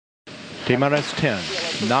T-minus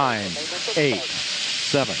 10, 9, 8,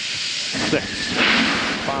 7, 6,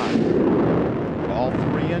 5. All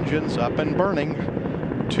three engines up and burning.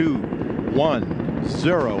 2, 1,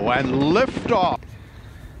 0, and liftoff.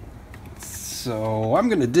 So I'm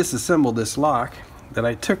going to disassemble this lock that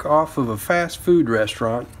I took off of a fast food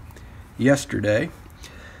restaurant yesterday.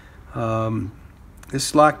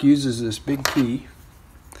 This lock uses this big key,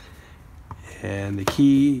 and the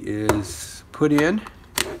key is put in.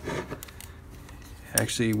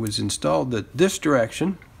 Actually, it was installed this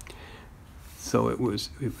direction, so it was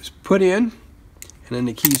put in, and then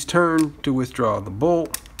the keys turned to withdraw the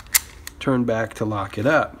bolt, turned back to lock it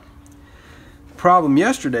up. The problem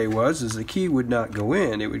yesterday was the key would not go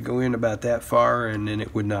in. It would go in about that far, and then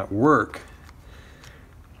it would not work.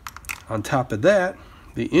 On top of that,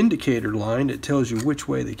 the indicator line that tells you which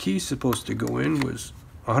way the key is supposed to go in was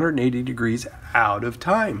 180 degrees out of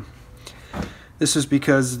time. This is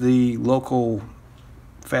because the local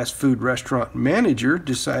fast food restaurant manager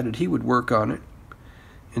decided he would work on it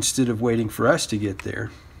instead of waiting for us to get there.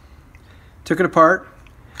 Took it apart,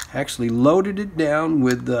 actually loaded it down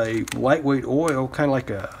with a lightweight oil, kind of like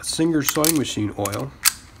a Singer sewing machine oil,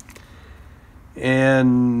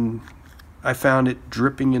 and I found it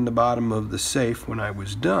dripping in the bottom of the safe when I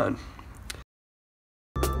was done.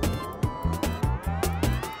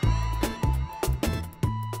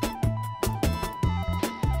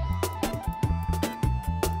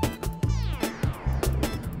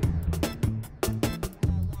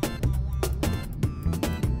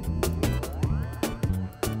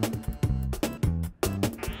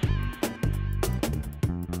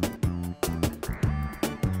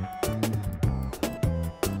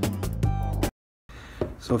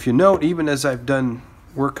 So if you note, even as I've done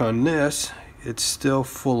work on this, it's still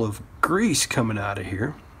full of grease coming out of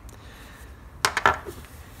here.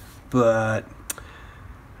 But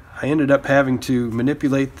I ended up having to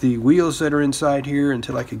manipulate the wheels that are inside here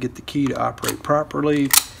until I could get the key to operate properly.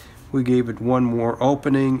 We gave it one more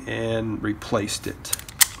opening and replaced it.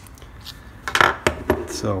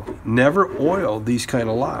 So never oil these kind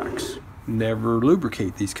of locks. Never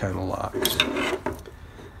lubricate these kind of locks.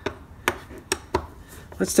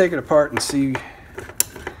 Let's take it apart and see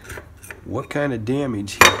what kind of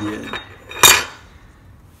damage he did.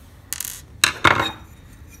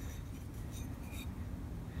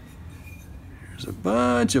 There's a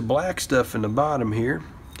bunch of black stuff in the bottom here,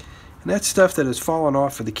 and that's stuff that has fallen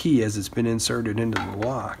off of the key as it's been inserted into the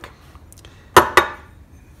lock.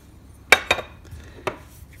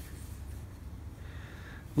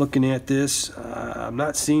 Looking at this, I'm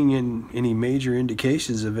not seeing any major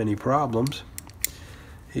indications of any problems,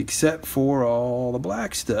 except for all the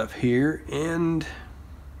black stuff here and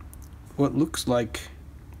what looks like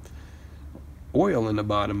oil in the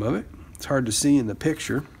bottom of it. It's hard to see in the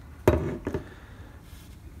picture.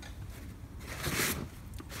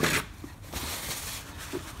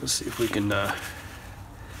 Let's see if we can that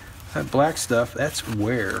black stuff, that's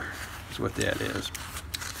wear is what that is.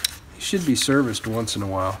 It should be serviced once in a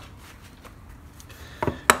while.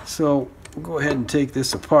 So we'll go ahead and take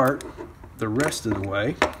this apart the rest of the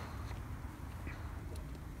way.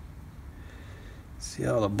 See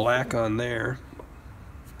all the black on there.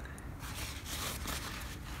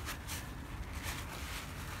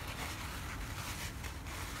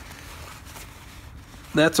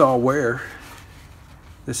 That's all wear.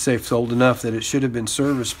 This safe's old enough that it should have been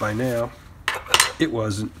serviced by now. It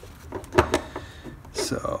wasn't.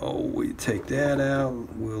 So we take that out.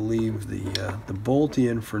 We'll leave the bolt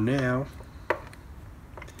in for now.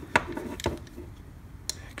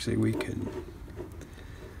 Actually, we could,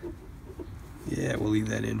 yeah, we'll leave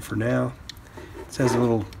that in for now. It has a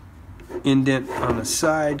little indent on the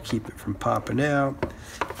side, keep it from popping out.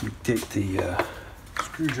 We take the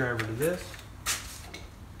screwdriver to this.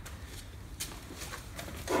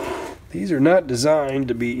 These are not designed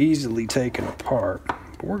to be easily taken apart,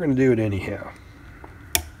 but we're going to do it anyhow.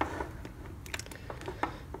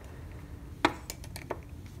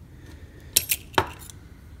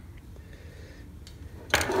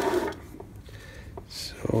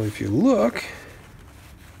 So if you look,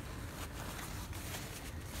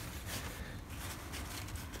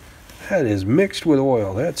 that is mixed with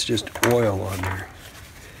oil. That's just oil on there.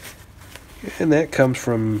 And that comes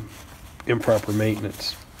from improper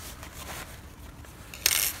maintenance.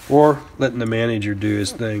 Or letting the manager do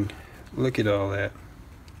his thing. Look at all that.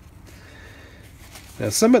 Now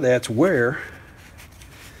some of that's wear,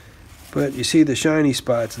 but you see the shiny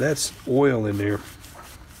spots, that's oil in there.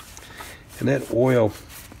 And that oil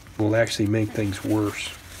will actually make things worse.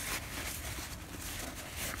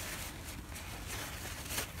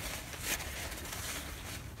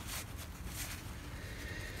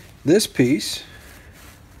 This piece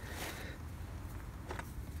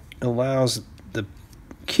allows the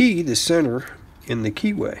key to center in the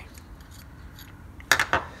keyway.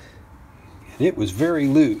 And it was very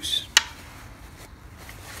loose.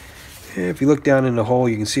 And if you look down in the hole,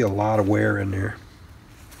 you can see a lot of wear in there.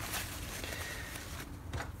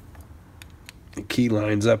 The key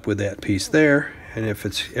lines up with that piece there, and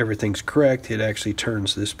if everything's correct, it actually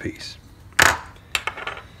turns this piece.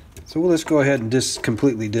 So let's go ahead and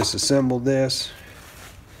completely disassemble this.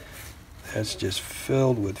 That's just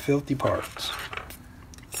filled with filthy parts.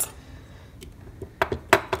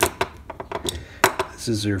 This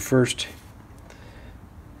is your first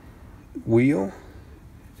wheel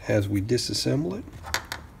as we disassemble it.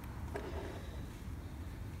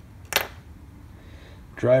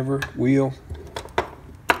 Driver, wheel,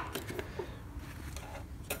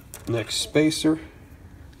 next spacer,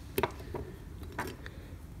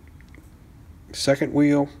 second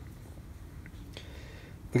wheel.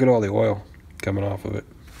 Look at all the oil coming off of it.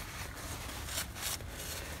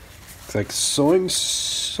 It's like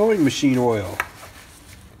sewing machine oil.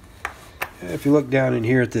 If you look down in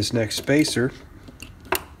here at this next spacer,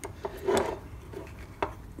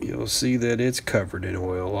 you'll see that it's covered in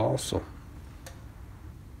oil also.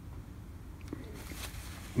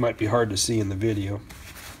 Might be hard to see in the video.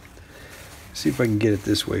 See if I can get it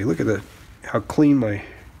this way. Look at how clean my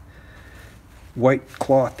white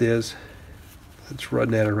cloth is. Let's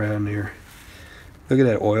run that around there. Look at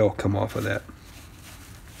that oil come off of that.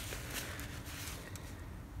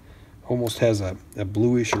 Almost has a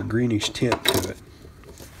bluish or greenish tint to it.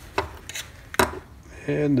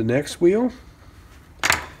 And the next wheel.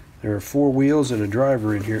 There are 4 wheels and a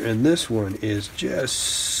driver in here, and this one is just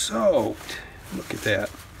soaked. Look at that.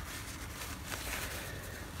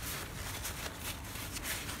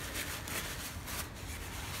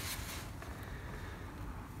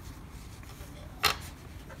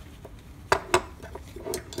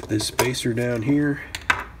 This spacer down here,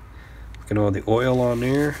 look at all the oil on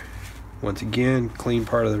there. Once again, clean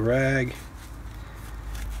part of the rag.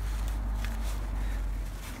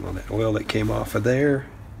 All that oil that came off of there.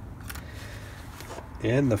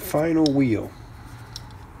 And the final wheel.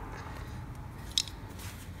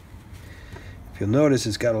 If you'll notice,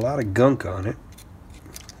 it's got a lot of gunk on it.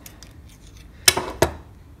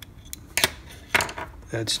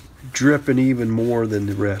 That's dripping even more than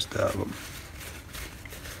the rest of them.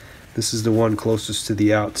 This is the one closest to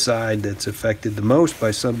the outside that's affected the most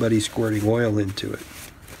by somebody squirting oil into it.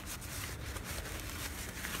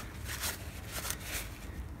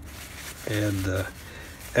 And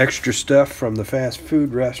extra stuff from the fast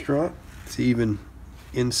food restaurant. It's even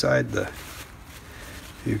inside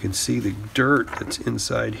you can see the dirt that's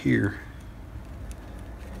inside here.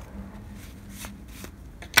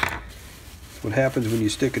 That's what happens when you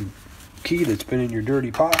stick a key that's been in your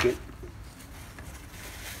dirty pocket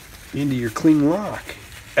into your clean lock.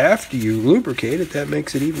 After you lubricate it, that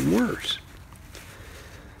makes it even worse.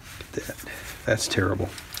 Look at that. That's terrible.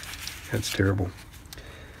 That's terrible.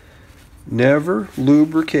 Never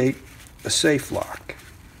lubricate a safe lock.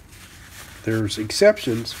 There's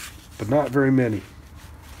exceptions, but not very many.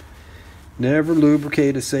 Never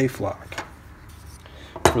lubricate a safe lock.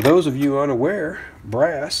 For those of you unaware,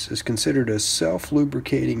 brass is considered a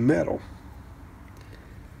self-lubricating metal.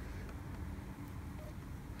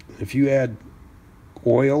 If you add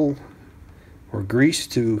oil or grease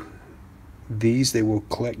to these, they will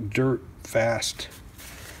collect dirt fast,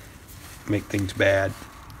 make things bad.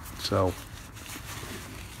 So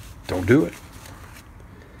don't do it.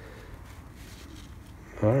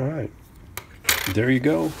 All right, there you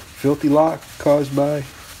go. Filthy lock caused by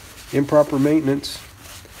improper maintenance.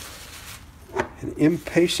 An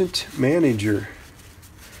impatient manager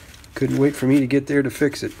couldn't wait for me to get there to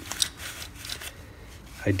fix it.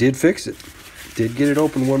 I did fix it. Did get it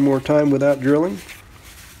open one more time without drilling.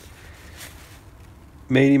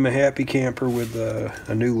 Made him a happy camper with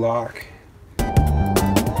a new lock.